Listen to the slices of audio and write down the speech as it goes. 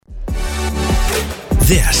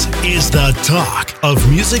This is the talk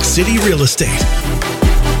of Music City Real Estate.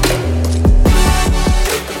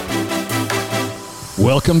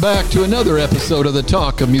 Welcome back to another episode of the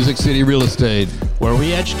Talk of Music City Real Estate, where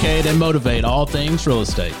we educate and motivate all things real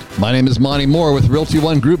estate. My name is Monty Moore with Realty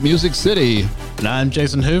One Group Music City. And I'm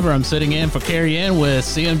Jason Hoover. I'm sitting in for Carrie Ann with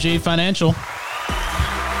CMG Financial.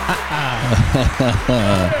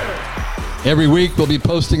 Every week we'll be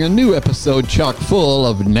posting a new episode chock full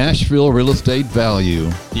of Nashville real estate value.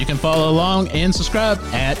 You can follow along and subscribe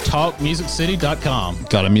at talkmusiccity.com.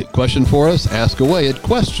 Got a question for us? Ask away at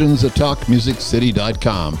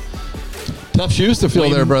questions@talkmusiccity.com. Tough shoes to fill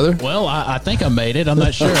there, brother. Well, I think I made it. I'm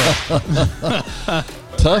not sure.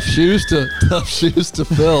 Tough shoes to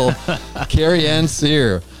fill. Carrie Ann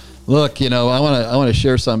Sear. Look, I want to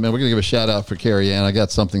share something. We're going to give a shout out for Carrie Ann. I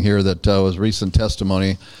got something here that was recent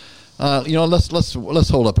testimony. Let's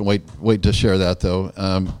hold up and wait to share that though.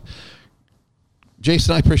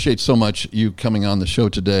 Jason, I appreciate so much you coming on the show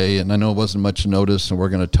today, and I know it wasn't much notice, and we're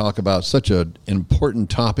going to talk about such an important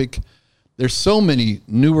topic. There's so many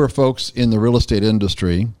newer folks in the real estate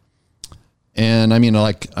industry, and I mean,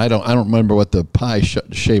 like I don't remember what the pie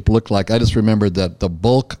shape looked like. I just remembered that the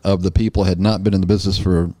bulk of the people had not been in the business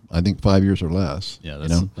for I think 5 years or less. Yeah,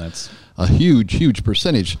 that's a huge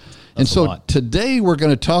percentage. And so today we're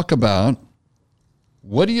going to talk about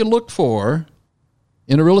what do you look for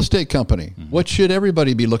in a real estate company? Mm-hmm. What should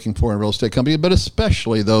everybody be looking for in a real estate company, but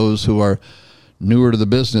especially those who are newer to the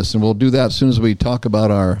business? And we'll do that as soon as we talk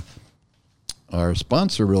about our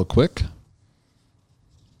sponsor real quick.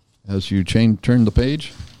 As you turn the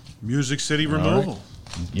page. Music City Removal. Right.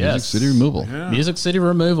 Yes. Music City Removal. Yeah. Music City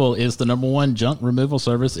Removal is the #1 junk removal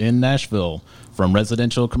service in Nashville. From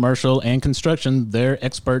residential, commercial, and construction, they're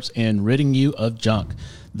experts in ridding you of junk.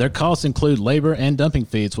 Their costs include labor and dumping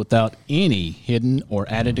fees without any hidden or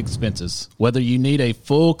added expenses. Whether you need a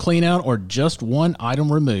full clean out or just one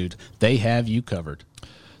item removed, they have you covered.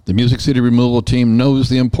 The Music City Removal team knows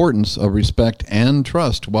the importance of respect and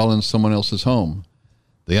trust while in someone else's home.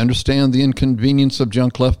 They understand the inconvenience of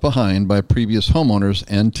junk left behind by previous homeowners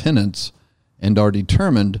and tenants and are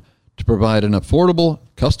determined to provide an affordable,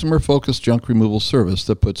 customer-focused junk removal service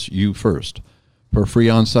that puts you first. For a free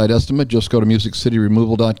on-site estimate, just go to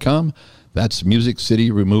musiccityremoval.com. That's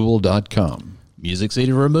musiccityremoval.com. Music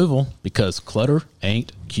City Removal, because clutter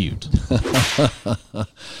ain't cute.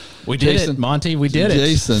 We did it, Monty. We did it.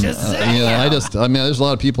 Jason, there's a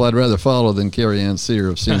lot of people I'd rather follow than Carrie Ann Sear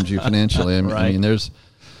of CMG Financially. I mean, there's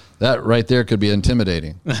that right there could be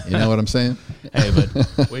intimidating. You know what I'm saying? Hey,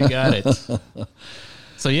 but we got it.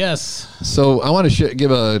 So, yes. So I want to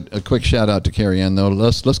give a quick shout out to Carrie Ann, though.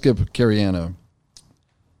 Let's give Carrie Ann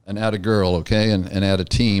an atta girl, okay, and add a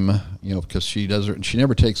team, because she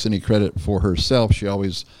never takes any credit for herself. She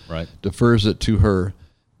always defers it to her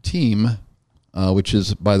team, which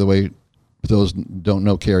is, by the way, for those who don't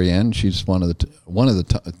know Carrie Ann, she's one of the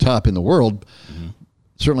top in the world,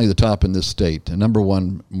 certainly the top in this state, a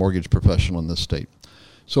 #1 mortgage professional in this state.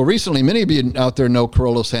 So recently, many of you out there know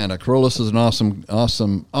Carolus Hanna. Carolus is an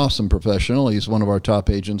awesome professional. He's one of our top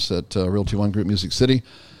agents at Realty One Group Music City.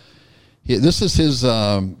 This is his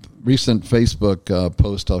recent Facebook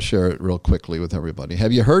post. I'll share it real quickly with everybody.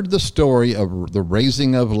 Have you heard the story of the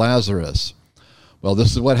raising of Lazarus? Well,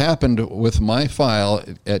 this is what happened with my file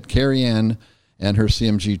at Carrie Ann and her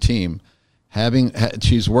CMG team.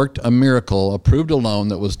 She's worked a miracle, approved a loan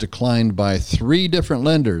that was declined by 3 different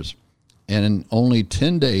lenders. And in only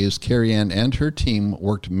 10 days, Carrie Ann and her team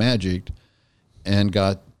worked magic and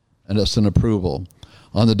got us an approval.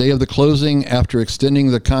 On the day of the closing, after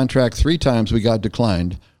extending the contract 3 times, we got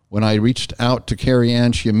declined. When I reached out to Carrie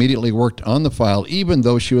Ann, she immediately worked on the file, even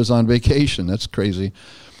though she was on vacation. That's crazy.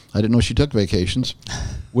 I didn't know she took vacations.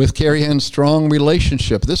 With Carrie Ann's strong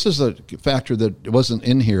relationship, this is a factor that wasn't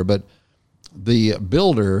in here, but the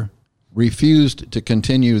builder refused to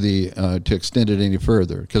continue to extend it any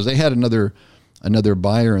further because they had another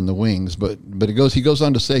buyer in the wings. But he goes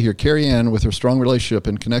on to say here, Carrie Ann, with her strong relationship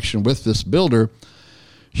and connection with this builder,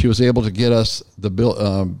 she was able to get us the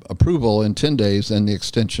approval in 10 days and the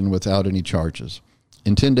extension without any charges.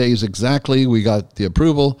 In 10 days exactly, we got the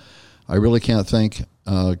approval. I really can't thank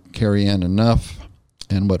Carrie Ann enough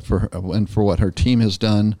and for what her team has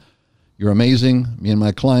done. You're amazing. Me and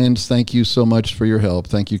my clients, thank you so much for your help.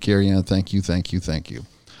 Thank you, Carrie Ann. Thank you.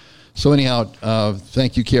 So anyhow,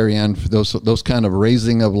 thank you, Carrie Ann, for those kind of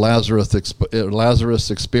raising of Lazarus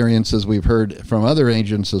experiences we've heard from other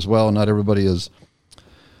agents as well. Not everybody is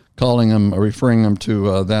calling them or referring them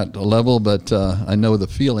to that level, but I know the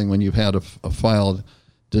feeling when you've had a file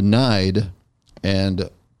denied and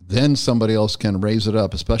then somebody else can raise it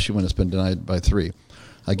up, especially when it's been denied by 3.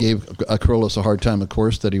 I gave Carlos a hard time, of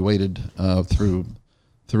course, that he waited through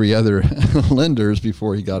 3 other lenders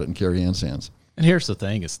before he got it in Carrie Ann's hands. And here's the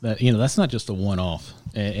thing: is that that's not just a one-off.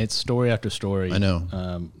 It's story after story. I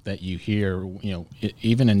know that you hear.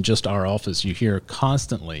 Even in just our office, you hear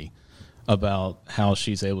constantly about how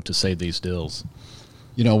she's able to save these deals.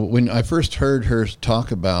 When I first heard her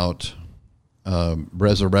talk about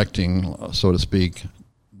resurrecting, so to speak,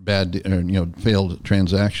 failed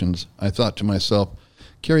transactions, I thought to myself,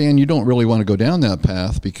 Carrie Ann, you don't really want to go down that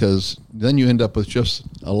path, because then you end up with just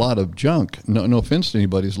a lot of junk. No offense to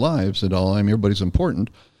anybody's lives at all. I mean, everybody's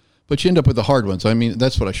important, but you end up with the hard ones. I mean,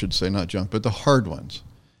 that's what I should say, not junk, but the hard ones.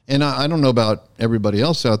 And I don't know about everybody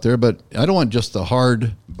else out there, but I don't want just the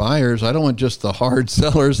hard buyers. I don't want just the hard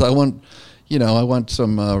sellers. I want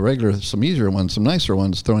some some easier ones, some nicer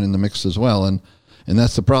ones thrown in the mix as well. And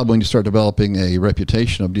that's the problem when you start developing a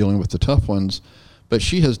reputation of dealing with the tough ones. But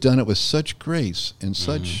she has done it with such grace and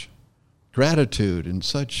such gratitude and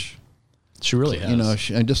such. She really has.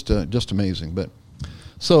 Just amazing. But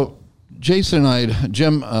so Jason and I,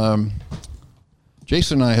 Jim,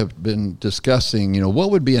 Jason and I have been discussing,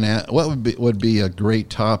 what would be a great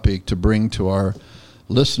topic to bring to our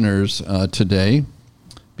listeners today,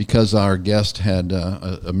 because our guest had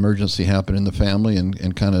an emergency happen in the family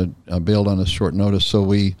and kind of bailed on us short notice. So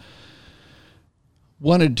we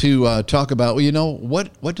wanted to talk about,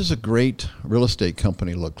 what does a great real estate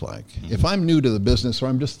company look like? Mm-hmm. If I'm new to the business, or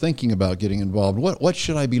I'm just thinking about getting involved, what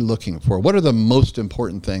should I be looking for? What are the most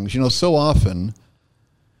important things? So often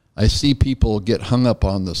I see people get hung up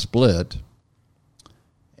on the split,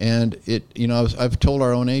 and I've told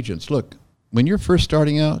our own agents, look, when you're first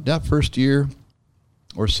starting out, that first year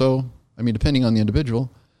or so, I mean, depending on the individual,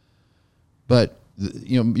 but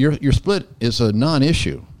your split is a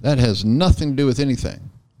non-issue. That has nothing to do with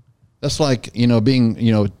anything. That's like, being,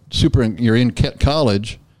 you're in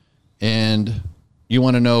college and you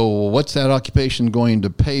want to know what's that occupation going to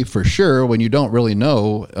pay for sure, when you don't really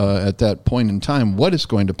know at that point in time what it's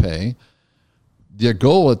going to pay. Their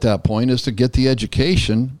goal at that point is to get the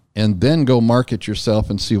education and then go market yourself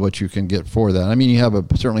and see what you can get for that. I mean, you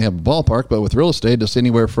certainly have a ballpark, but with real estate, it's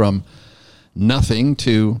anywhere from nothing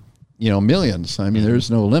to millions. I mean, there's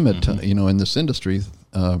no limit, in this industry.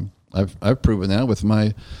 I've proven that with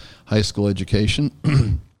my high school education.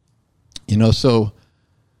 So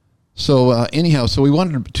we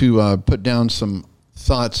wanted to put down some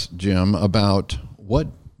thoughts, Jim, about what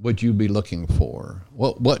would you be looking for?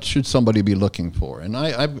 What should somebody be looking for? And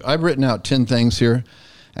I've written out 10 things here,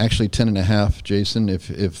 actually 10 and a half, Jason,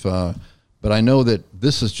 but I know that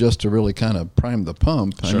this is just to really kind of prime the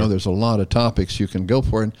pump. Sure. I know there's a lot of topics you can go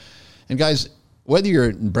for. And guys, whether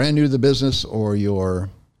you're brand new to the business or you're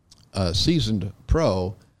a seasoned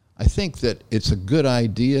pro, I think that it's a good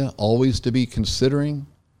idea always to be considering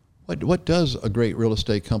what does a great real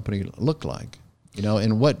estate company look like,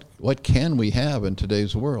 and what can we have in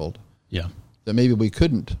today's world? Yeah, that maybe we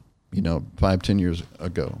couldn't, 5-10 years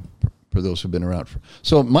ago, for those who've been around.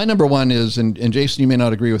 So my number one is, and Jason, you may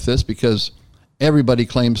not agree with this because everybody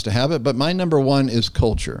claims to have it, but my number one is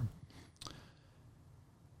culture.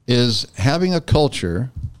 Is having a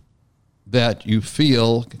culture that you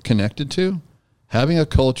feel connected to, having a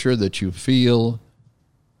culture that you feel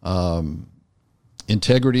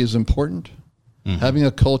integrity is important, having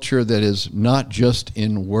a culture that is not just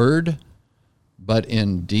in word, but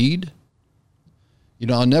in deed.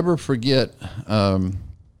 I'll never forget a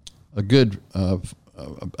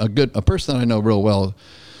person that I know real well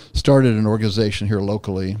started an organization here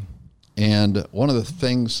locally. And one of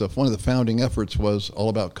the founding efforts was all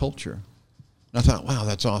about culture. And I thought, wow,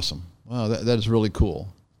 that's awesome. Wow, that is really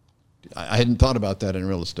cool. I hadn't thought about that in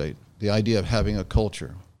real estate. The idea of having a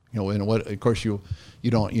culture, and what, of course, you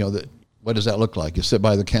don't, what does that look like? You sit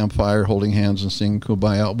by the campfire holding hands and sing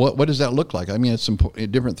Kumbaya. What does that look like? I mean, it's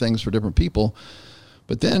different things for different people.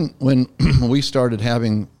 But then when we started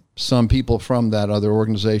having some people from that other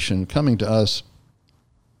organization coming to us,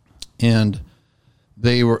 and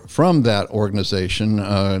they were from that organization,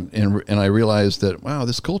 and I realized that, wow,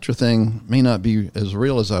 this culture thing may not be as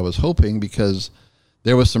real as I was hoping, because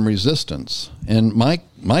there was some resistance. And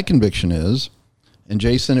my conviction is, and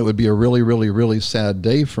Jason, it would be a really, really, really sad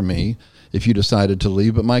day for me if you decided to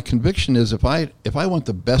leave, but my conviction is if I want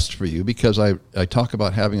the best for you, because I talk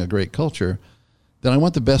about having a great culture, then I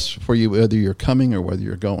want the best for you whether you're coming or whether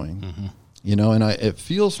you're going. Mm-hmm. And it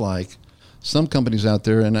feels like some companies out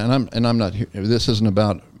there, and I'm not here, this isn't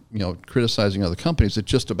about criticizing other companies. It's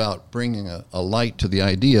just about bringing a light to the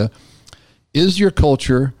idea. Is your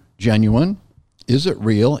culture genuine? Is it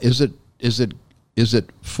real? Is it is it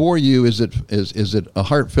for you? Is it a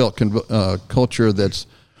heartfelt culture that's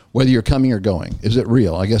whether you're coming or going? Is it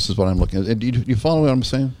real? I guess is what I'm looking at. Do you follow what I'm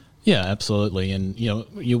saying? Yeah, absolutely. And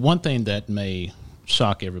one thing that may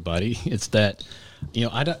shock everybody is that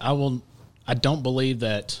I don't believe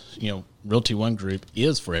that Realty One Group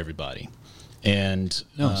is for everybody. And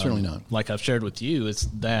no, certainly not. Like I've shared with you, it's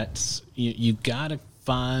that you got to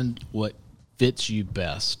find what fits you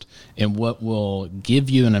best and what will give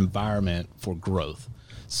you an environment for growth.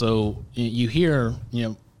 So you hear,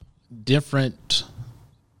 different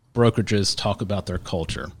brokerages talk about their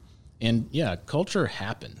culture, and yeah, culture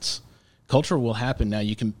happens. Culture will happen. Now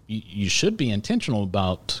you should be intentional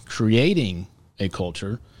about creating a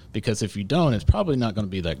culture, because if you don't, it's probably not going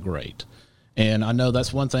to be that great. And I know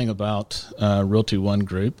that's one thing about Realty One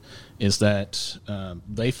Group is that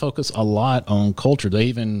they focus a lot on culture. They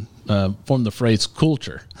even formed the phrase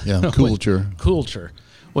 "culture." Yeah, culture. Culture,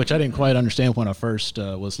 which I didn't quite understand when I first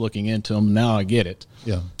was looking into them. Now I get it.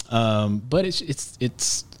 Yeah. But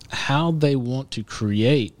it's how they want to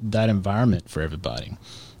create that environment for everybody,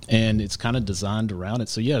 and it's kind of designed around it.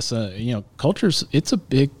 So yes, culture's it's a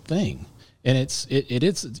big thing, and it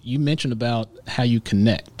is. You mentioned about how you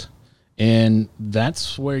connect. And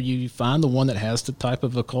that's where you find the one that has the type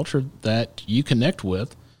of a culture that you connect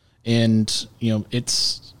with. And,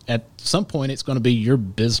 it's at some point it's going to be your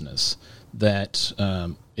business that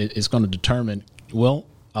is going to determine, well,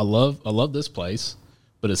 I love this place,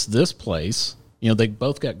 but it's this place. They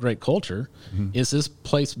both got great culture. Mm-hmm. Is this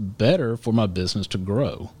place better for my business to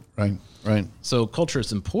grow? Right. So culture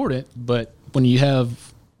is important, but when you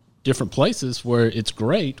have different places where it's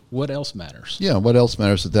great, what else matters? Yeah, what else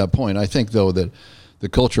matters at that point? I think, though, that the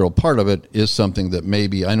cultural part of it is something that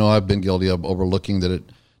maybe, I know I've been guilty of overlooking that it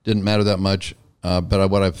didn't matter that much,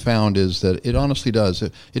 but what I've found is that it honestly does.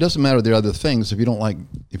 It doesn't matter the other things if you don't like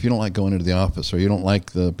going into the office or you don't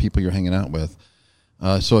like the people you're hanging out with.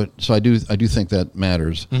 So I do think that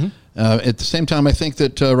matters. Mm-hmm. At the same time, I think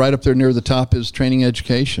that right up there near the top is training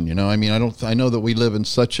education. I know that we live in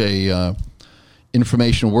such a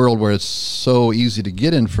information world where it's so easy to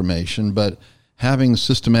get information, but having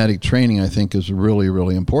systematic training, I think, is really,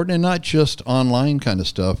 really important, and not just online kind of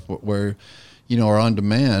stuff where, are on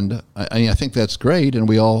demand. I think that's great, and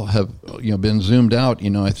we all have, been zoomed out,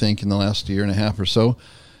 I think in the last year and a half or so,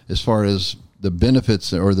 as far as the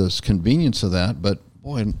benefits or the convenience of that. But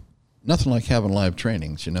boy, nothing like having live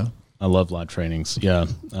trainings, I love live trainings. Yeah.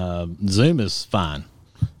 Zoom is fine.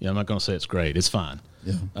 I'm not going to say it's great. It's fine.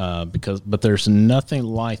 Yeah. But there's nothing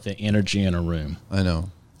like the energy in a room. I know.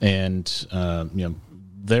 And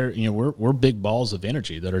we're big balls of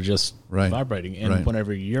energy that are just vibrating. And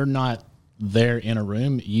whenever you're not there in a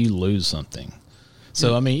room, you lose something.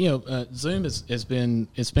 So Zoom has been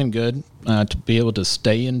good to be able to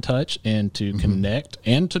stay in touch and to connect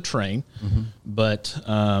and to train. Mm-hmm. But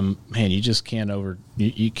you just can't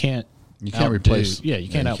you can't. You can't replace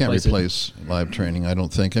live training, I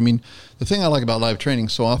don't think. The thing I like about live training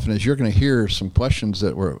so often is you're going to hear some questions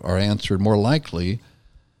that are answered more likely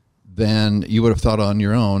than you would have thought on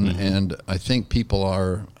your own. Mm-hmm. And I think people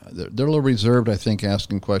they're a little reserved, I think,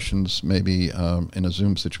 asking questions maybe in a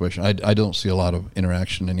Zoom situation. I don't see a lot of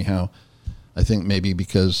interaction anyhow. I think maybe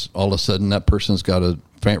because all of a sudden that person's got a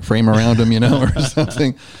frame around them, or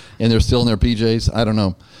something, and they're still in their PJs. I don't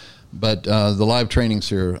know. But the live trainings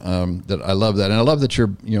here, that I love that, and I love that you're,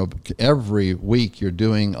 every week you're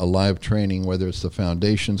doing a live training, whether it's the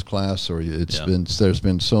foundations class or there's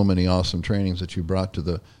been so many awesome trainings that you brought to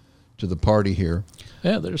the party here.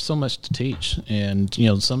 Yeah, there's so much to teach, and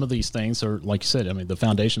some of these things are, like you said. The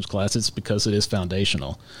foundations class, it's because it is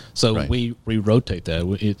foundational, so we rotate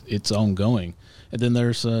that. It's ongoing, and then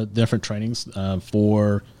there's different trainings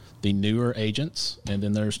for the newer agents, and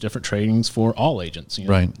then there's different trainings for all agents,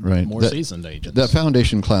 more seasoned agents. That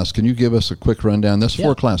foundation class, can you give us a quick rundown? That's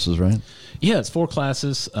 4 classes, right? Yeah, it's 4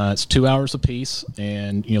 classes. It's 2 hours apiece,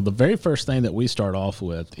 and the very first thing that we start off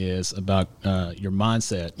with is about your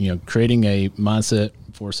mindset. Creating a mindset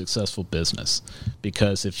for a successful business,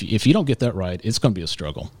 because if you don't get that right, it's going to be a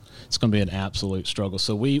struggle. It's going to be an absolute struggle.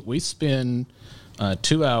 So we spend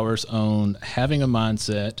 2 hours on having a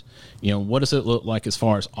mindset. What does it look like as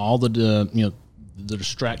far as all the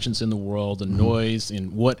distractions in the world, the noise,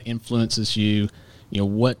 and what influences you.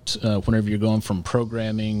 Whenever you're going from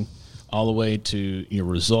programming all the way to your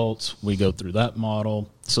results, we go through that model.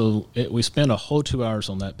 So we spend a whole 2 hours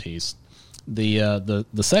on that piece. The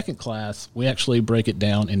second class, we actually break it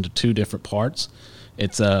down into 2 different parts.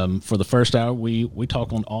 It's for the first hour, we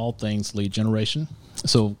talk on all things lead generation.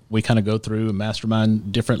 So we kind of go through and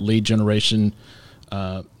mastermind different lead generation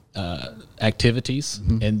activities,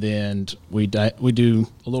 and then we do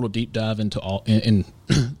a little deep dive into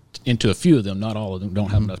into a few of them. Not all of them. Don't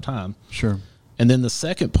have enough time. Sure. And then the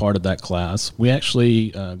second part of that class, we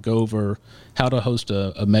actually go over how to host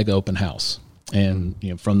a mega open house, and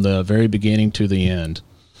from the very beginning to the end.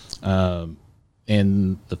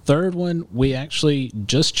 And the third one we actually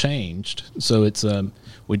just changed, so it's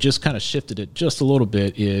we just kind of shifted it just a little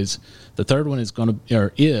bit. Is the third one is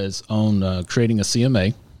on creating a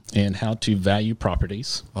CMA and how to value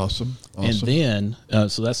properties. Awesome. And then,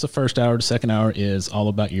 so that's the first hour. The second hour is all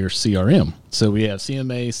about your CRM. So we have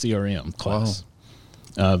CMA, CRM class.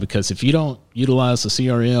 Wow. Because if you don't utilize the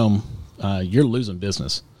CRM, you're losing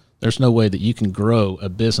business. There's no way that you can grow a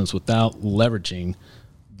business without leveraging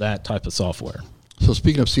that type of software. So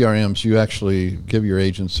speaking of CRMs, you actually give your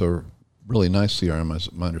agents a really nice CRM,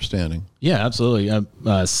 is my understanding. Yeah, absolutely.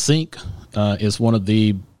 Sync is one of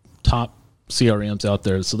the top CRMs out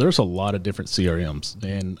there. So there's a lot of different CRMs,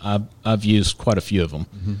 and I've used quite a few of them,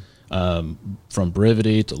 from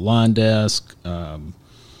Brevity to LineDesk.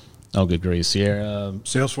 Good grief, Sierra.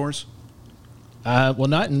 Salesforce? Well,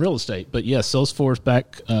 not in real estate, but yes, Salesforce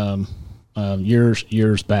back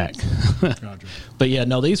years back. Gotcha. But yeah,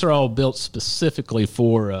 no, these are all built specifically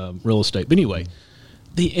for real estate. But anyway,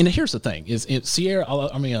 and here's the thing: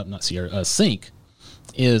 Sync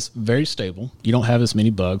is very stable. You don't have as many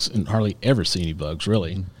bugs, and hardly ever see any bugs,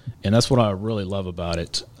 really. And that's what I really love about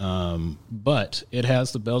it. But it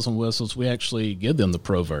has the bells and whistles. We actually give them the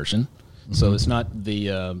pro version. So it's not the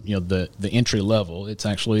the entry level. It's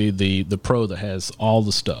actually the pro that has all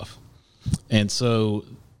the stuff. And so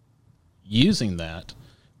using that,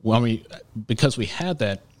 because we had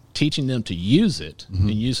that, teaching them to use it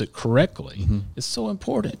and use it correctly is so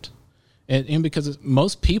important. And because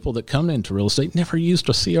most people that come into real estate never used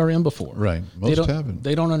a CRM before. Right. Most haven't.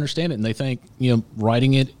 They don't understand it, and they think,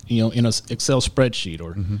 writing it, in an Excel spreadsheet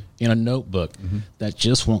or in a notebook, that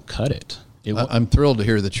just won't cut it. I'm thrilled to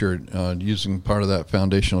hear that you're using part of that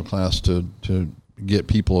foundational class to get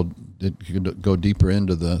people to go deeper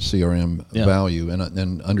into the CRM value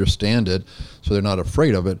and understand it, so they're not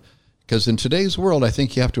afraid of it. Because in today's world, I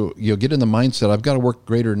think you have to get in the mindset, I've got to work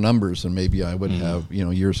greater numbers than maybe I would have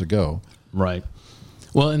years ago. Right.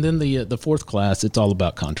 Well, and then the fourth class, it's all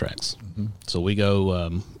about contracts. So we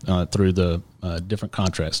go through the different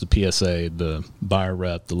contracts, the PSA, the buyer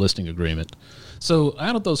rep, the listing agreement. So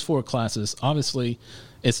out of those 4 classes, obviously,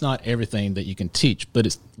 it's not everything that you can teach,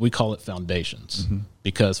 but we call it foundations,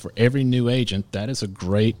 because for every new agent, that is a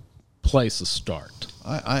great place to start.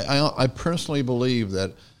 I personally believe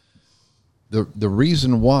that the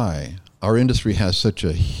reason why our industry has such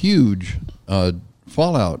a huge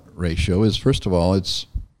fallout ratio is, first of all, it's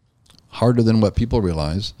harder than what people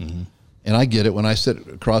realize. And I get it when I sit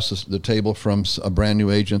across the table from a brand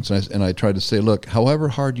new agent and I try to say, look, however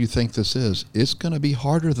hard you think this is, it's going to be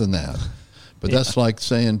harder than that. But that's like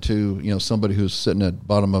saying to somebody who's sitting at the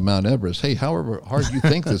bottom of Mount Everest, hey, however hard you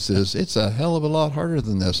think this is, it's a hell of a lot harder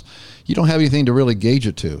than this. You don't have anything to really gauge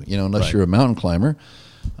it to, unless you're a mountain climber.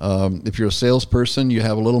 If you're a salesperson, you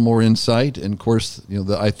have a little more insight. And of course,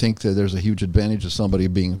 I think that there's a huge advantage of somebody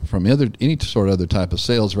being from any sort of other type of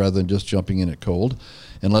sales rather than just jumping in at cold,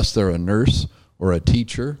 unless they're a nurse or a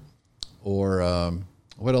teacher or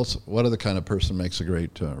what else? What other kind of person makes a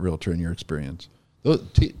great realtor in your experience? Those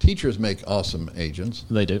teachers make awesome agents.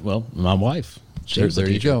 They do. Well, my wife. There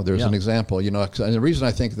you go. There's an example. And the reason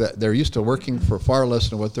I think that they're used to working for far less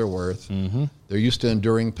than what they're worth. They're used to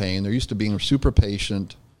enduring pain. They're used to being super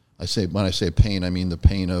patient. When I say pain, I mean the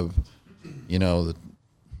pain of, right.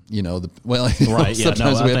 Yeah.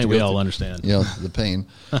 No, I think we all understand. The pain.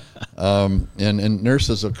 And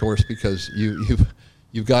nurses, of course, because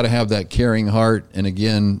you've got to have that caring heart, and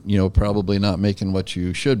again, probably not making what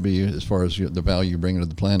you should be as far as the value you bring to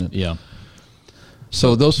the planet. Yeah.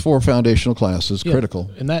 So those 4 foundational classes, critical.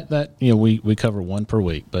 And that we cover 1 per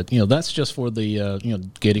week, but to just for the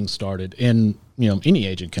getting started, and any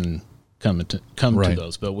agent can come to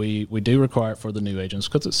those, but we do require it for the new agents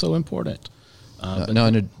because it's so important.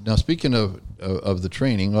 Now speaking of the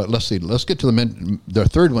training, let's see. Let's get to the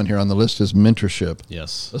third one here on the list is mentorship.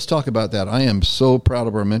 Yes. Let's talk about that. I am so proud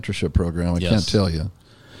of our mentorship program. I can't tell you.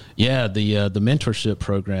 Yeah, the mentorship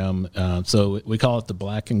program. So we call it the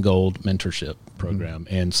Black and Gold Mentorship Program,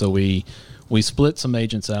 and so we split some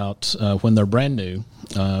agents out when they're brand new,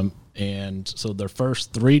 and so their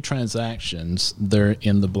first 3 transactions they're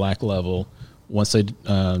in the black level. Once they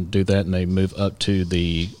do that and they move up to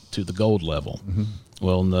the gold level,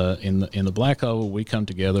 Well, in the Black Hole, we come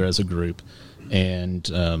together as a group, and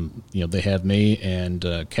they have me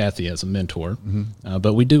and Kathy as a mentor.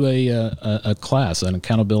 But we do a class, an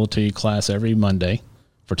accountability class every Monday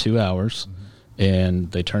for 2 hours,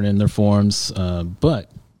 and they turn in their forms.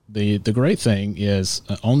 But the great thing is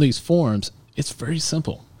on these forms, it's very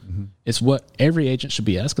simple. It's what every agent should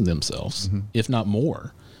be asking themselves, if not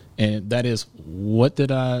more. And that is, what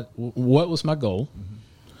was my goal?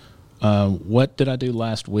 What did I do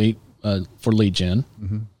last week for lead gen?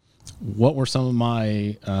 What were some of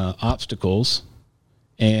my obstacles?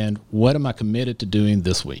 And what am I committed to doing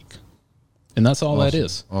this week? And that's all that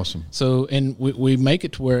is. Awesome. So, and we make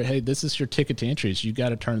it to where, hey, this is your ticket to entries. You got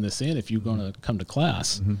to turn this in if you're going to come to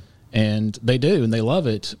class. And they do, and they love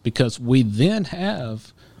it, because we then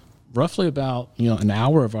have roughly about an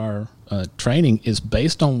hour of our training is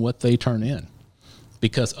based on what they turn in,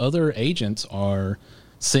 because other agents are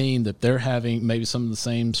seeing that they're having maybe some of the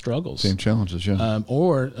same struggles, same challenges,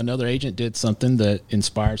 or another agent did something that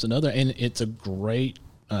inspires another, and it's a great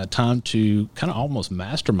time to kind of almost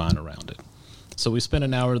mastermind around it. So we spend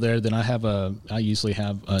an hour there. Then I usually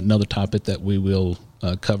have another topic that we will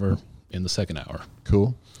cover in the second hour.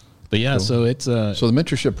 Cool. But yeah, cool. So it's so the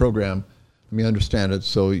mentorship program. Let me understand it.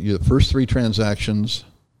 So the first 3 transactions,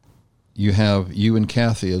 you have you and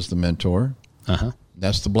Kathy as the mentor.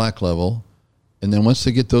 That's the black level, and then once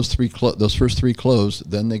they get those first 3 closed,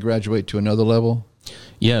 then they graduate to another level.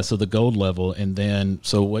 Yeah, so the gold level, and then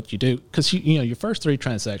so what you do, because your first 3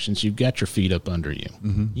 transactions, you've got your feet up under you.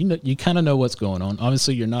 You kind of know what's going on.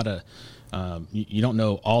 Obviously, you're not you don't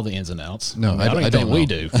know all the ins and outs. No, I don't think know. We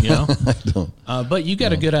do. I don't. But you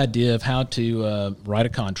got a good idea of how to write a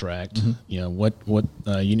contract. What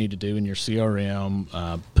you need to do in your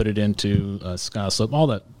CRM, put it into SkySlope, all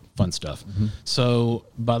that fun stuff. So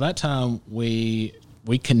by that time, we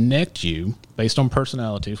connect you based on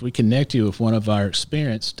personalities. We connect you with one of our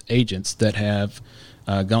experienced agents that have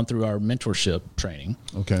gone through our mentorship training.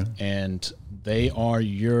 Okay, and they are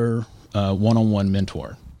your one-on-one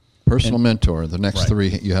mentor. Personal mentor. The next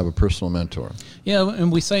 3, you have a personal mentor. Yeah, and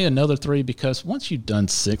we say another 3 because once you've done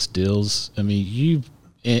 6 deals, I mean,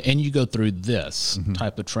 you go through this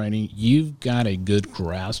type of training, you've got a good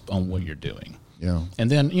grasp on what you're doing. Yeah. And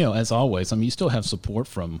then, as always, I mean, you still have support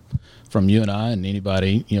from you and I and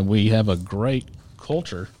anybody. We have a great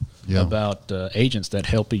culture about agents that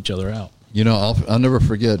help each other out. I'll never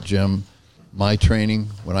forget, Jim, my training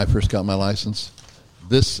when I first got my license.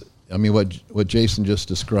 What Jason just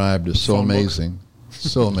described is so amazing.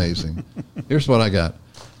 So amazing. Here's what I got.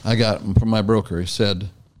 I got from my broker. He said,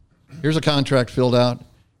 here's a contract filled out.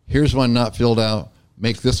 Here's one not filled out.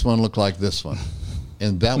 Make this one look like this one.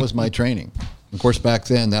 And that was my training. Of course, back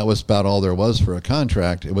then, that was about all there was for a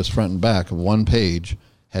contract. It was front and back of 1 page,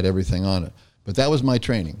 had everything on it. But that was my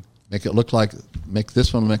training. Make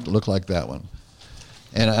this one look like that one.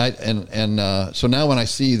 And so now when I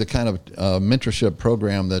see the kind of mentorship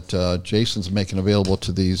program that Jason's making available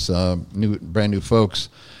to these brand new folks,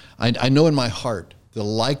 I know in my heart the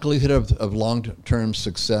likelihood of long-term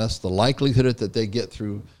success, the likelihood that they get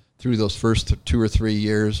through those first 2 or 3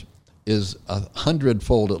 years is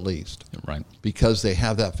 100-fold at least, right? Because they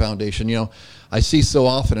have that foundation. I see so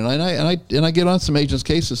often, and I get on some agents'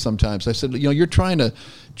 cases sometimes. I said, you're trying to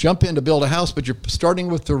jump in to build a house, but you're starting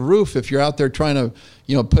with the roof. If you're out there trying to,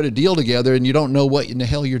 put a deal together, and you don't know what in the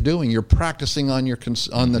hell you're doing, you're practicing on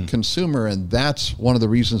the consumer, and that's one of the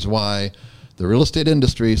reasons why the real estate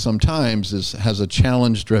industry sometimes has a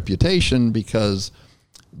challenged reputation, because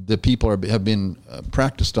the people have been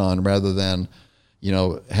practiced on rather than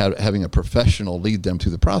having a professional lead them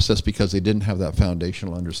through the process, because they didn't have that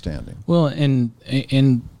foundational understanding. Well, and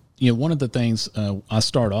one of the things I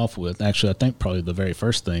start off with, actually, I think probably the very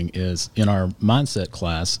first thing is in our mindset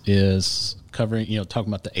class is covering,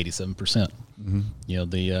 talking about the 87%.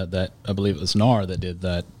 That I believe it was NAR that did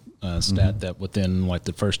that stat that within like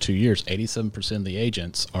the first 2 years, 87% of the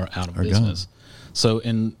agents are out of business. Gone. So,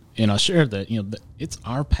 and I shared that, it's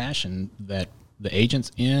our passion that the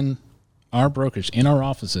agents in our brokerage, in our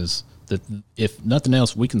offices, that if nothing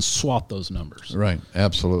else, we can swap those numbers. Right,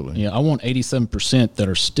 absolutely. I want 87% that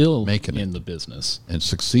are still making in the business and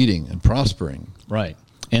succeeding and prospering. Right,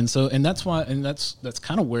 and that's why, and that's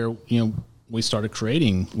kind of where we started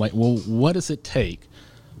creating, like, well, what does it take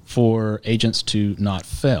for agents to not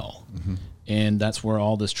fail? And that's where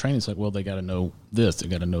all this training is like, well, they got to know this, they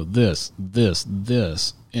got to know this,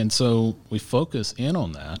 and so we focus in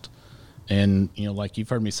on that. And, like you've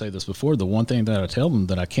heard me say this before, the one thing that I tell them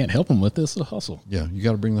that I can't help them with is the hustle. Yeah, you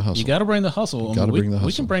got to bring the hustle. You got to bring the hustle.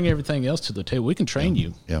 We can bring everything else to the table. We can train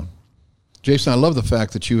you. Yeah. Jason, I love the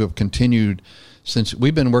fact that you have continued, since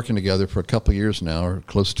we've been working together for a couple of years now, or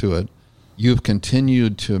close to it. You've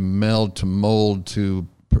continued to meld, to mold, to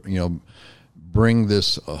bring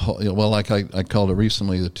this. Well, like I called it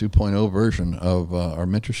recently, the 2.0 version of our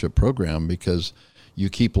mentorship program, because you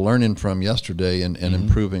keep learning from yesterday and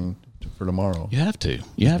improving for tomorrow. You have to.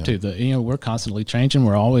 You have to. We're constantly changing.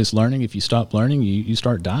 We're always learning. If you stop learning, you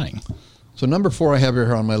start dying. So number 4 I have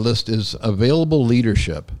here on my list is available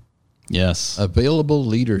leadership. Yes. Available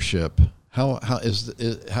leadership.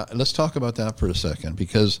 Let's talk about that for a second,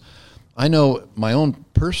 because I know my own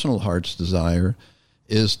personal heart's desire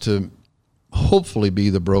is to hopefully be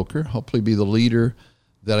the broker, hopefully be the leader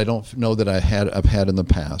that I don't know that I've had in the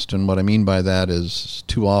past. And what I mean by that is,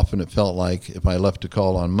 too often it felt like if I left a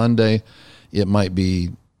call on Monday, it might be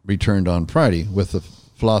returned on Friday, with the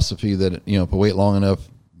philosophy that, if I wait long enough,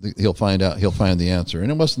 he'll find the answer.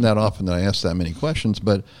 And it wasn't that often that I asked that many questions,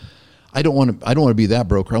 but I don't want to be that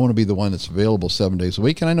broker. I want to be the one that's available 7 days a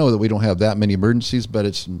week. And I know that we don't have that many emergencies, but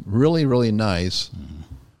it's really, really nice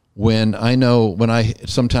when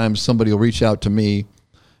sometimes somebody will reach out to me,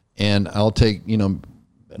 and I'll take,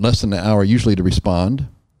 less than an hour usually to respond.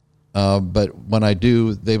 But when I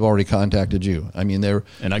do, they've already contacted you. I mean,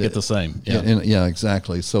 I get the same. Yeah, yeah,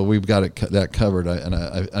 exactly. So we've got that covered.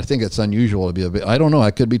 I think it's unusual to be a bit. I don't know.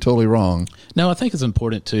 I could be totally wrong. No, I think it's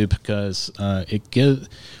important too, because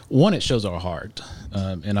it shows our heart.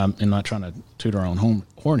 And I'm not trying to toot our own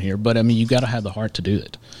horn here, but I mean, you got to have the heart to do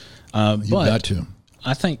it. You've got to.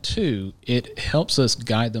 I think too, it helps us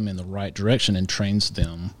guide them in the right direction and trains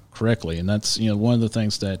them correctly. And that's, one of the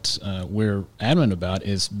things that we're adamant about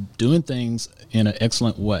is doing things in an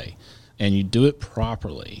excellent way, and you do it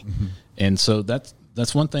properly. Mm-hmm. And so that's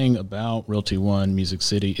one thing about Realty One Music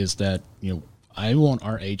City, is that, I want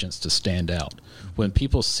our agents to stand out. When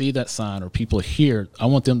people see that sign or people hear, I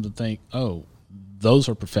want them to think, oh, those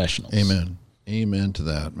are professionals. Amen to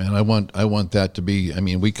that, man. I want that to be,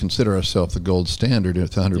 we consider ourselves the gold standard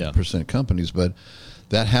with 100% companies, but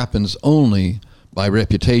that happens only by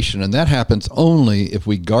reputation, and that happens only if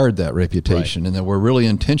we guard that reputation, right, and that we're really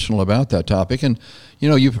intentional about that topic. And I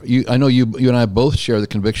know you and I both share the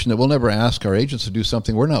conviction that we'll never ask our agents to do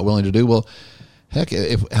something we're not willing to do. Well, heck,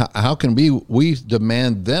 how can we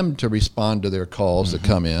demand them to respond to their calls that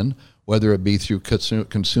come in, whether it be through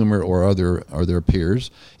consumer or their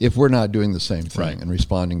peers, if we're not doing the same thing, right, and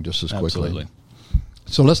responding just as quickly? Absolutely.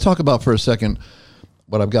 So let's talk about for a second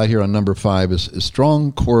what I've got here on number 5 is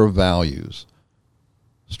strong core values.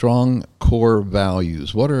 Strong core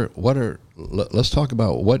values. Let's talk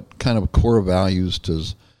about what kind of core values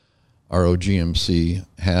does our OGMC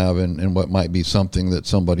have, and what might be something that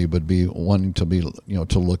somebody would be wanting to be,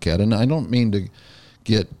 to look at. And I don't mean to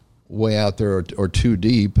get way out there or too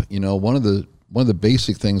deep. One of the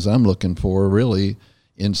basic things I'm looking for really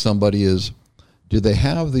in somebody is, do they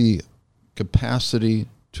have the capacity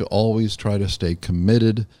to always try to stay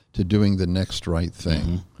committed to doing the next right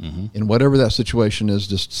thing. In whatever that situation is,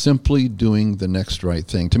 just simply doing the next right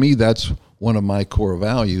thing. To me, that's one of my core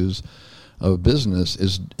values of business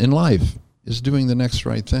is in life, is doing the next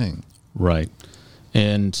right thing. Right.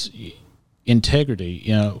 And integrity,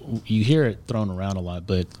 you hear it thrown around a lot,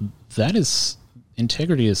 but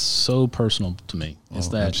integrity is so personal to me.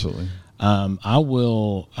 Absolutely. I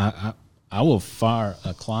will fire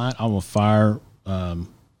a client. I will fire,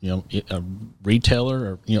 a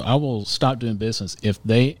retailer, or I will stop doing business if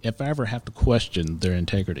I ever have to question their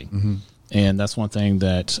integrity. And that's one thing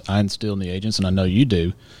that I instill in the agents, and I know you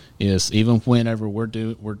do, is even whenever we're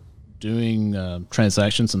doing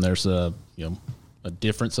transactions and there's a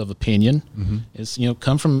difference of opinion, is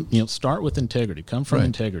come from start with integrity, come from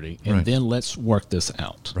integrity, and then let's work this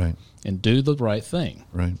out, and do the right thing,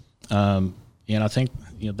 and I think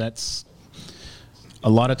that's. A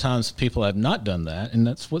lot of times people have not done that, and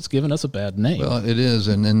that's what's given us a bad name. Well, it is,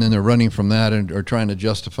 and then they're running from that or trying to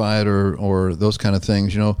justify it or those kind of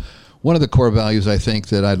things. One of the core values I think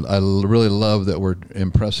that I really love that we're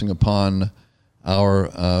impressing upon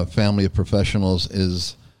our family of professionals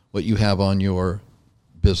is what you have on your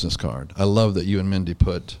business card. I love that you and Mindy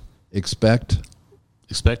put expect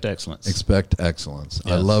excellence. Expect excellence.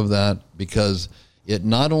 Yes. I love that because it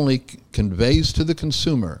not only conveys to the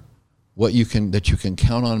consumer that you can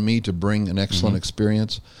count on me to bring an excellent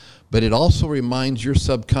experience, but it also reminds your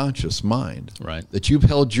subconscious mind that you've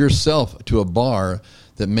held yourself to a bar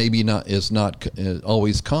that maybe is not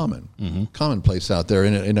always commonplace out there,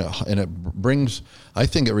 and it brings. I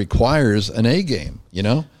think it requires an A game.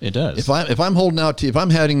 It does. If I'm holding out to you, if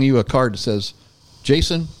I'm handing you a card that says,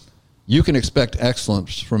 Jason, you can expect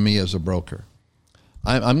excellence from me as a broker,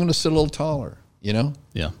 I'm going to sit a little taller. Yeah.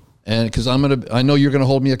 and because I know you're going to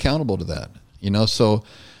hold me accountable to that. So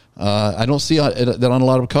I don't see that on a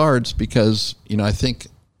lot of cards because I think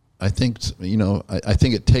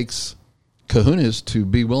it takes kahunas to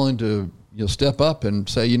be willing to step up and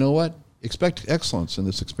say, you know what, expect excellence in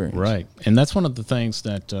this experience. Right, and that's one of the things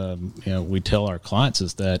that we tell our clients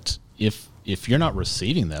is that if you're not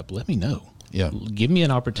receiving that, let me know. Yeah, give me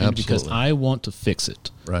an opportunity. Absolutely. Because I want to fix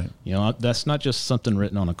it. Right. That's not just something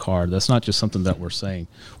written on a card. That's not just something that we're saying.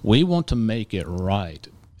 We want to make it right,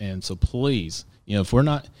 and so please. If we're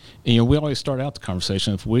not, we always start out the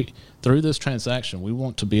conversation. Through this transaction, we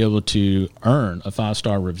want to be able to earn a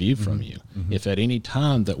 5-star review from you. Mm-hmm. If at any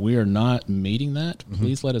time that we are not meeting that,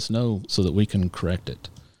 please let us know so that we can correct it.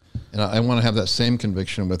 And I want to have that same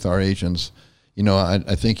conviction with our agents.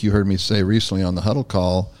 I think you heard me say recently on the huddle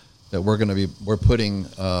call that we're putting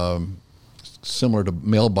similar to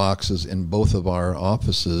mailboxes in both of our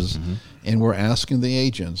offices, and we're asking the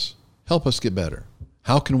agents, help us get better.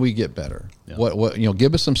 How can we get better? Yeah. What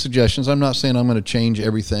give us some suggestions. I'm not saying I'm going to change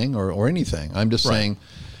everything or anything. I'm just saying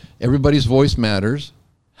everybody's voice matters.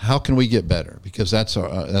 How can we get better? Because that's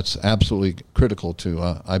absolutely critical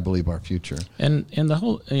to I believe our future. And the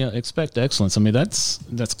whole expect excellence. I mean that's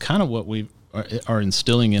kind of what we are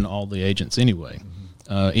instilling in all the agents anyway.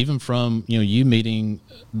 Even from you meeting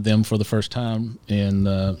them for the first time and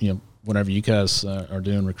whenever you guys are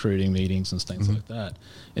doing recruiting meetings and things like that,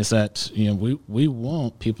 is that we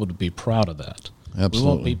want people to be proud of that.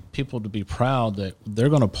 Absolutely. We want people to be proud that they're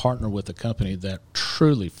going to partner with a company that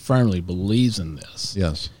truly, firmly believes in this.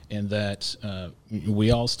 Yes, and that we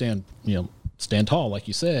all stand tall, like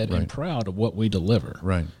you said, and proud of what we deliver.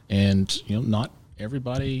 Right, and not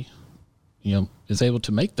everybody is able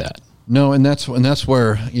to make that. No, and that's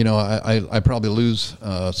where I probably lose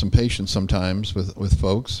some patience sometimes with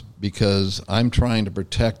folks because I'm trying to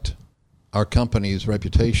protect our company's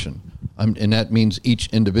reputation, and that means each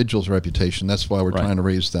individual's reputation. That's why we're trying to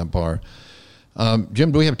raise that bar.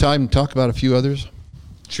 Jim, do we have time to talk about a few others?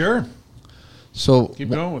 Sure. So keep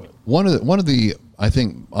going with it. One of the I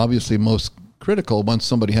think obviously most critical once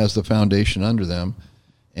somebody has the foundation under them,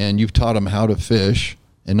 and you've taught them how to fish.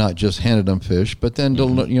 And not just handed them fish, but then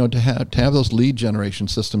to have those lead generation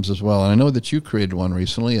systems as well. And I know that you created one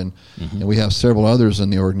recently, and we have several others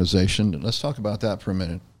in the organization. Let's talk about that for a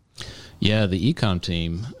minute. Yeah, the ecom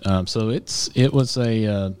team. So it was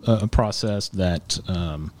a process that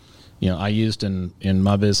I used in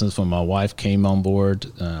my business when my wife came on board.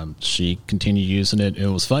 She continued using it. It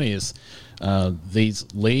was funny is these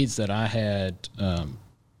leads that I had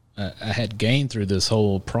gained through this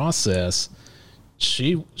whole process.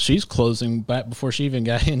 She's closing back before she even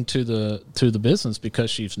got into the business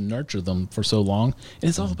because she's nurtured them for so long. And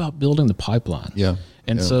it's all about building the pipeline. Yeah.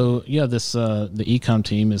 And so this the ecom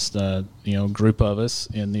team is the group of us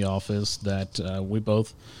in the office that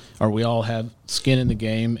we all have skin in the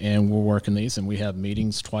game, and we're working these, and we have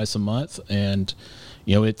meetings twice a month, and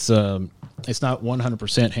it's not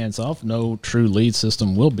 100% hands off. No true lead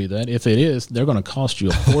system will be that. If it is, they're going to cost you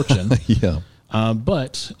a fortune. Yeah.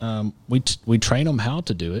 But we train them how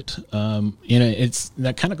to do it. It's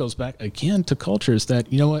that kind of goes back again to culture. Is that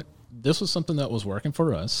what, this was something that was working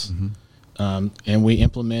for us, and we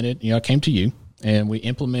implemented. I came to you and we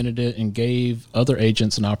implemented it and gave other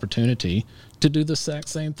agents an opportunity to do the exact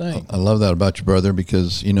same thing. I love that about your brother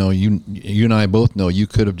because you and I both know you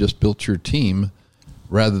could have just built your team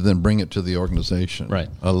rather than bring it to the organization. Right.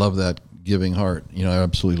 I love that giving heart. I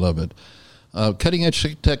absolutely love it. Cutting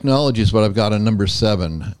edge technology is what I've got on number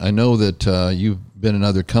 7. I know that you've been in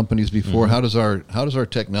other companies before. How does our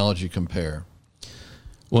technology compare?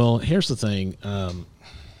 Well, here's the thing.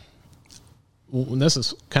 This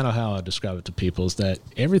is kind of how I describe it to people: is that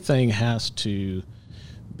everything has to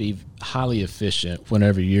be highly efficient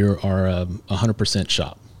whenever you are a 100%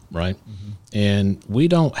 shop, right? And we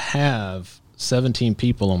don't have 17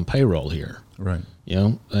 people on payroll here. Right.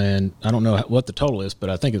 And I don't know what the total is, but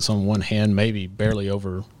I think it's on one hand, maybe barely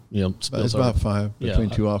over, It's about 5 between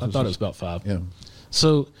two offices. I thought it was about 5. Yeah.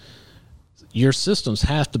 So your systems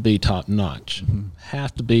have to be top notch,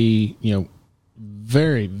 have to be,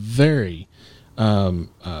 very, very, I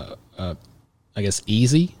guess,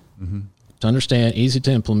 easy to understand, easy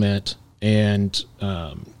to implement, and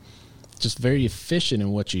just very efficient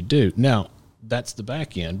in what you do. Now, that's the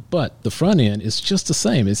back end, but the front end is just the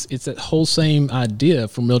same. It's that whole same idea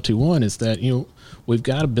from Realty One is that we've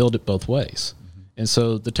got to build it both ways, and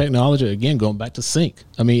so the technology, again, going back to Sync.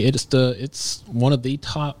 I mean, it's one of the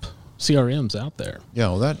top CRMs out there.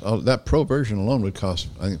 Yeah, well, that pro version alone would cost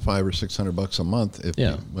I think $500 or $600 a month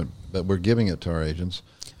but we're giving it to our agents.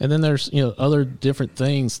 And then there's other different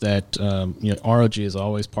things that ROG is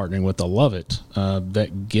always partnering with. I love it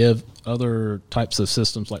that give other types of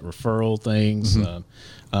systems like referral things,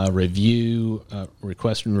 review,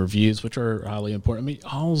 requesting reviews, which are highly important. I mean,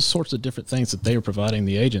 all sorts of different things that they are providing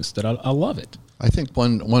the agents. That I love it. I think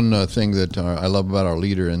one thing that I love about our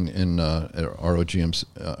leader in ROGM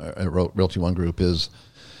at Realty One Group is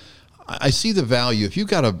I see the value. If you've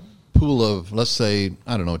got a pool of, let's say,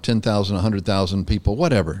 I don't know, 10,000, 100,000 people,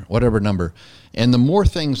 whatever number, and the more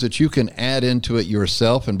things that you can add into it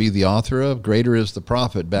yourself and be the author of, greater is the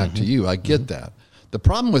profit back to you. I get that. The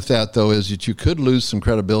problem with that, though, is that you could lose some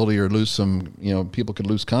credibility or lose some, people could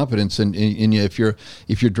lose confidence in you if you're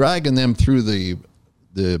dragging them through the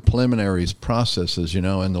preliminaries processes,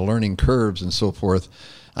 and the learning curves and so forth.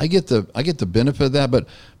 I get the benefit of that, but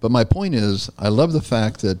my point is, I love the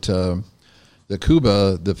fact that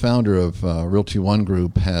Kuba, the founder of Realty One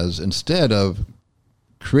Group, has, instead of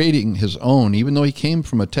creating his own, even though he came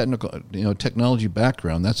from a technology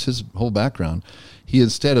background, that's his whole background, he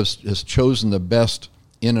instead has chosen the best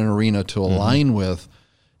in an arena to align with.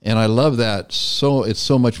 And I love that. So it's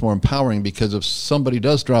so much more empowering, because if somebody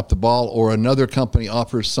does drop the ball or another company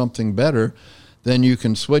offers something better, then you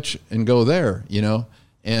can switch and go there,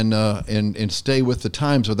 and stay with the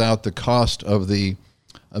times without the cost of the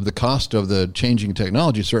changing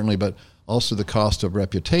technology, certainly, but also the cost of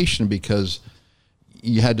reputation, because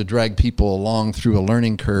you had to drag people along through a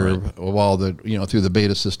learning curve while through the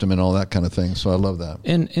beta system and all that kind of thing. So I love that.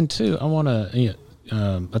 And two, I want to,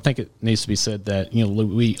 I think it needs to be said that,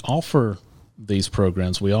 we offer these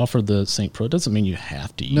programs. We offer the Sync Pro. It doesn't mean you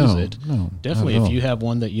have to use it. No, definitely. If you have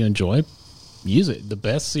one that you enjoy, use it. The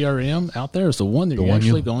best CRM out there is the one that you're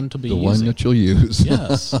actually going to be using. The one that you'll use.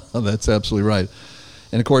 Yes. That's absolutely right.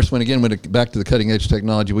 And of course, when back to the cutting edge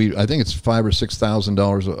technology, I think it's $5,000 or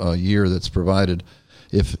 $6,000 a year that's provided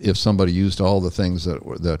if somebody used all the things that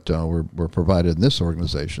were provided in this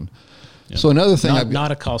organization. Yeah. So another thing,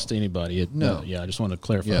 not a cost to anybody. I just want to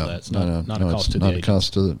clarify that it's not a cost to the agents. Not a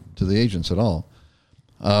cost to the agents at all.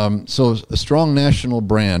 So a strong national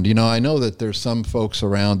brand. I know that there's some folks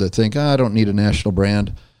around that think, I don't need a national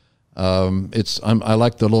brand. I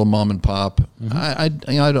like the little mom and pop. I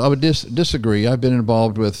would disagree. I've been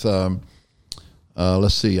involved with.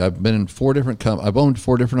 Let's see. I've been in I've owned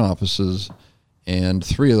 4 different offices, and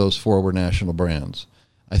 3 of those 4 were national brands.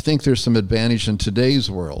 I think there's some advantage in today's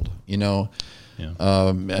world. Maybe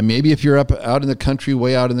if you're out in the country,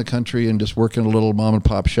 way out in the country, and just working a little mom and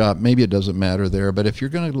pop shop, maybe it doesn't matter there. But if you're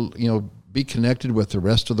going to, be connected with the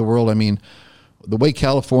rest of the world, I mean, the way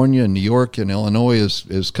California and New York and Illinois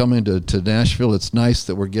is coming to Nashville, it's nice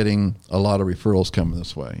that we're getting a lot of referrals coming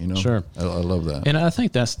this way. Sure, I love that, and I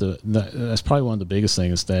think that's that's probably one of the biggest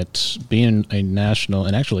things, that being a national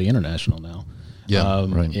and actually international now.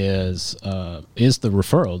 Is the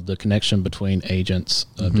referral, the connection between agents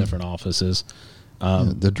of different offices.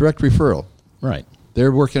 The direct referral. Right.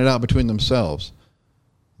 They're working it out between themselves.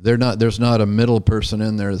 There's not a middle person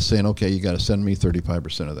in there that's saying, okay, you got to send me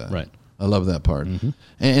 35% of that. Right. I love that part.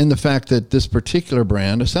 And the fact that this particular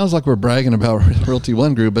brand, it sounds like we're bragging about Realty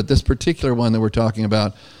One Group, but this particular one that we're talking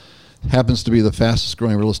about happens to be the fastest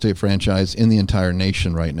growing real estate franchise in the entire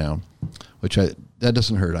nation right now, which that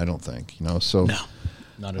doesn't hurt, I don't think. So no,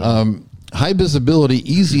 not at all. High visibility,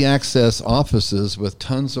 easy access offices with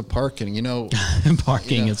tons of parking.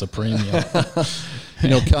 Parking is a premium.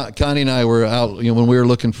 Connie and I were out. When we were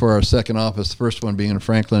looking for our second office, the first one being in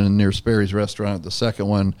Franklin and near Sperry's Restaurant. The second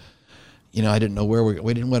one, I didn't know where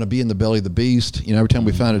we didn't want to be in the belly of the beast. Every time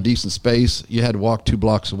we found a decent space, you had to walk 2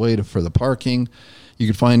 blocks away for the parking. You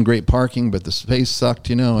could find great parking, but the space sucked.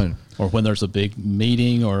 Or when there's a big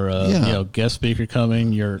meeting or guest speaker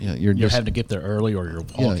coming, you're having to get there early, or you're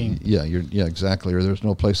walking. Exactly. Or there's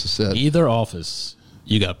no place to sit. Either office,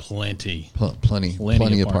 you got plenty of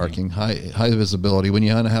parking. High visibility. When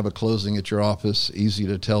you want to have a closing at your office, easy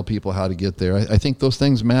to tell people how to get there. I think those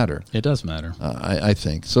things matter. It does matter. I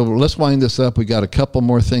think so. Let's wind this up. We got a couple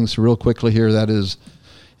more things real quickly here. That is.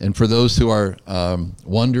 And for those who are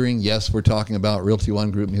wondering, yes, we're talking about Realty One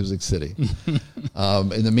Group Music City. In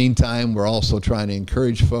the meantime, we're also trying to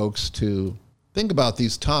encourage folks to think about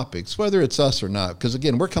these topics, whether it's us or not. Because,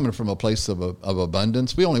 again, we're coming from a place of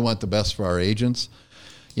abundance. We only want the best for our agents.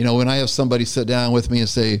 When I have somebody sit down with me and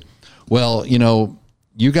say, well, you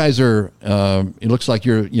guys are, it looks like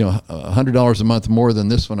you're, $100 a month more than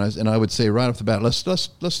this one. And I would say right off the bat,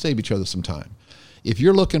 let's save each other some time. If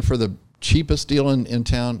you're looking for the cheapest deal in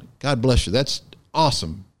town, God bless you. That's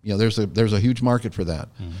awesome. There's a huge market for that.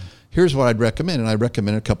 Here's what I'd recommend, and I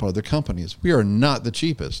recommend a couple other companies. We are not the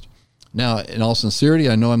cheapest. Now, in all sincerity,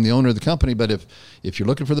 I know I'm the owner of the company, but if you're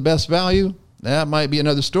looking for the best value, that might be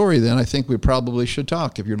another story. Then I think we probably should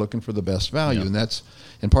talk if you're looking for the best value. Yeah.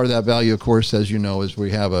 And part of that value, of course, as you know, is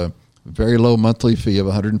we have a very low monthly fee of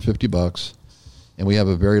 $150, and we have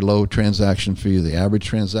a very low transaction fee. The average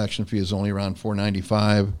transaction fee is only around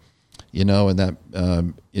 $4.95, and that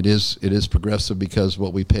it is progressive because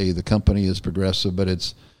what we pay the company is progressive, but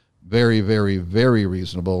it's very, very, very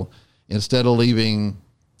reasonable. Instead of leaving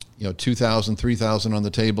 $2,000, $3,000 on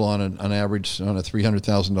the table on average on a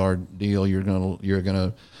 $300,000 deal, you're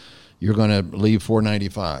gonna leave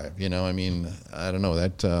 $495. I mean, I don't know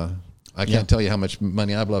that. I can't tell you how much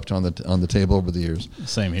money I've left on the table over the years.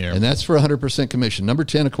 Same here. And that's for 100% commission. Number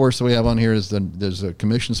 10, of course, that we have on here is there's a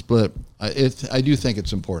commission split. I do think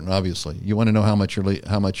it's important. Obviously, you want to know how much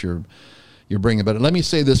you're bringing. But let me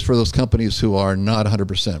say this for those companies who are not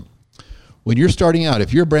 100%. When you're starting out,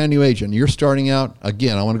 if you're a brand new agent, you're starting out,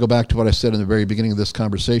 again, I want to go back to what I said in the very beginning of this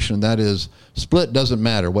conversation, and that is split doesn't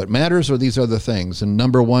matter. What matters are these other things, and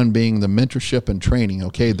number one being the mentorship and training,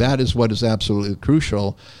 okay? That is what is absolutely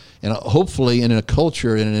crucial, and hopefully in a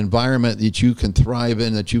culture, in an environment that you can thrive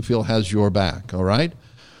in, that you feel has your back, all right?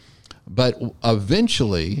 But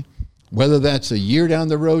eventually, whether that's a year down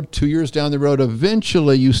the road, 2 years down the road,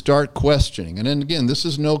 eventually you start questioning. And then again, this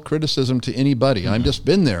is no criticism to anybody. I've just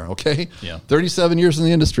been there, okay? Yeah. 37 years in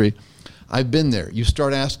the industry. I've been there. You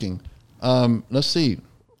start asking, let's see,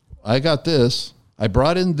 I got this, I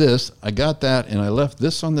brought in this, I got that, and I left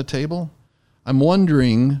this on the table. I'm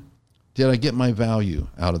wondering, did I get my value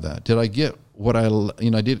out of that? Did I get what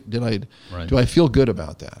do I feel good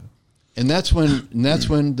about that? And that's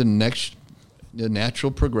when the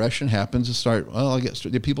natural progression happens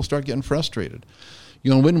to people start getting frustrated.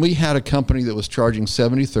 When we had a company that was charging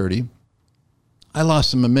 70-30, I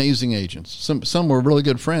lost some amazing agents. Some were really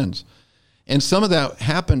good friends. And some of that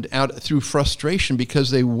happened out through frustration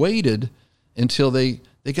because they waited until they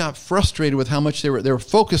got frustrated with how much they were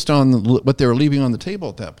focused on what they were leaving on the table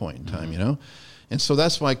at that point in time, And so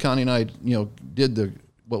that's why Connie and I, did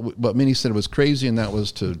what Minnie said was crazy, and that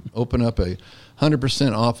was to open up a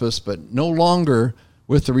 100% office, but no longer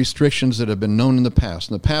with the restrictions that have been known in the past.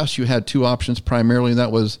 In the past, you had two options primarily, and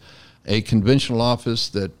that was a conventional office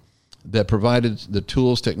that provided the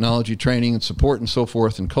tools, technology, training, and support, and so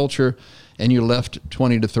forth, and culture, and you left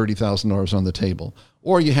 $20,000 to $30,000 on the table.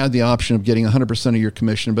 Or you had the option of getting 100% of your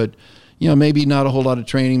commission, but maybe not a whole lot of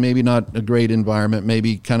training, maybe not a great environment,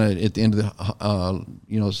 maybe kind of at the end of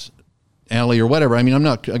the alley or whatever. I mean, I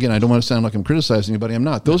don't want to sound like I'm criticizing anybody. I'm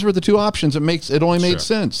not. Those were the two options. It only made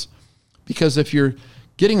sense. Because if you're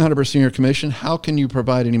getting 100% of your commission, how can you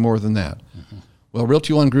provide any more than that? Mm-hmm. Well,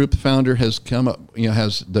 Realty One Group, the founder, has come up,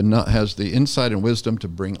 has the insight and wisdom to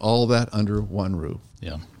bring all that under one roof.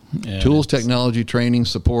 Yeah. Tools, technology, training,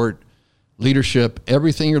 support, leadership,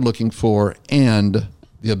 everything you're looking for, and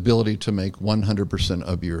the ability to make 100%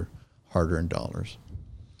 of your hard-earned dollars.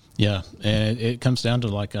 Yeah, and it comes down to,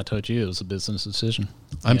 like I told you, it was a business decision.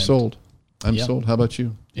 I'm sold. I'm sold. How about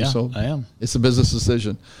you? You sold? I am. It's a business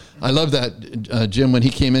decision. I love that, Jim, when he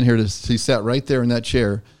came in here, he sat right there in that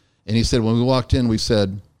chair, and he said, when we walked in, we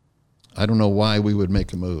said, I don't know why we would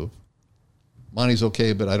make a move. Money's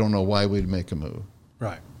okay, but I don't know why we'd make a move.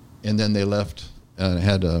 Right. And then they left and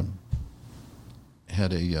had a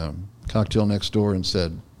cocktail next door and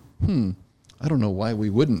said, I don't know why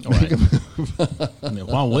we wouldn't make a move.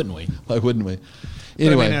 Why wouldn't we? Why wouldn't we?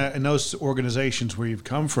 Anyway. But I mean, in those organizations where you've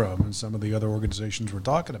come from and some of the other organizations we're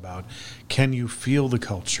talking about, can you feel the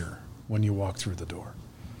culture when you walk through the door?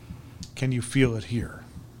 Can you feel it here?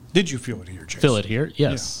 Did you feel it here, Jason? Feel it here?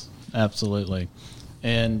 Yes, absolutely.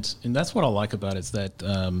 And that's what I like about it is that,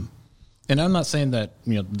 and I'm not saying that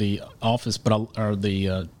the office, or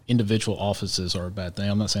the individual offices are a bad thing.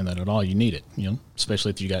 I'm not saying that at all. You need it,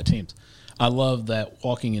 especially if you got teams. I love that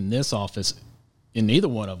walking in this office, in either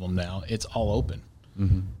one of them now, it's all open.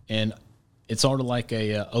 Mm-hmm. And it's sort of like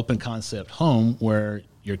a open concept home where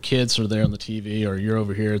your kids are there on the TV or you're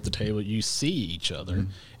over here at the table. You see each other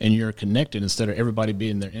and you're connected instead of everybody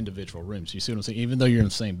being in their individual rooms. You see what I'm saying? Even though you're in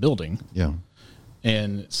the same building. Yeah.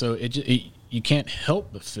 And so you can't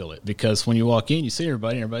help but feel it because when you walk in, you see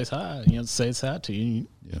everybody and everybody's hi, says hi to you.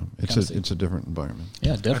 Yeah. It's a different environment.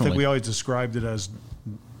 Yeah, definitely. I think we always described it as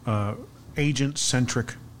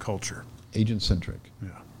agent-centric culture. Agent-centric. Yeah.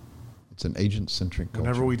 It's an agent-centric culture.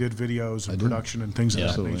 Whenever we did videos and production and things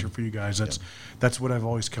of that nature for you guys, that's what I've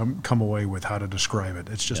always come away with how to describe it.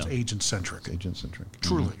 It's just agent-centric. Agent-centric.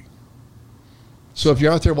 Truly. Mm-hmm. So if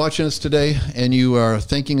you're out there watching us today and you are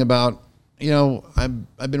thinking about,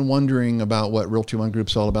 I've been wondering about what Realty One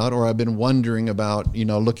Group's all about, or I've been wondering about,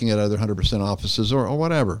 looking at other 100% offices or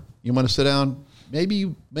whatever. You want to sit down? Maybe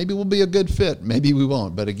we'll be a good fit. Maybe we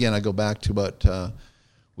won't. But again, I go back to what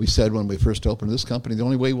we said when we first opened this company. The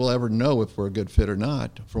only way we'll ever know if we're a good fit or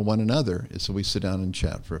not for one another is so we sit down and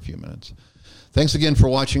chat for a few minutes. Thanks again for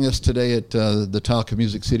watching us today at the Talk of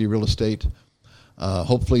Music City Real Estate.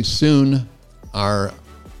 Hopefully soon, our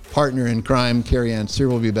partner in crime, Carrie Ann Sear,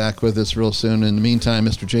 will be back with us real soon. In the meantime,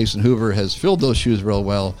 Mr. Jason Hoover has filled those shoes real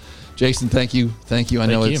well. Jason, thank you. Thank you. I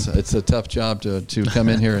know it's a tough job to come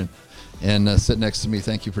in here and sit next to me.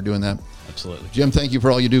 Thank you for doing that. Absolutely. Jim, thank you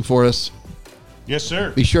for all you do for us. Yes,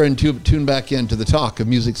 sir. Be sure and tune back in to the Talk of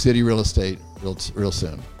Music City Real Estate real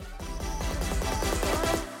soon.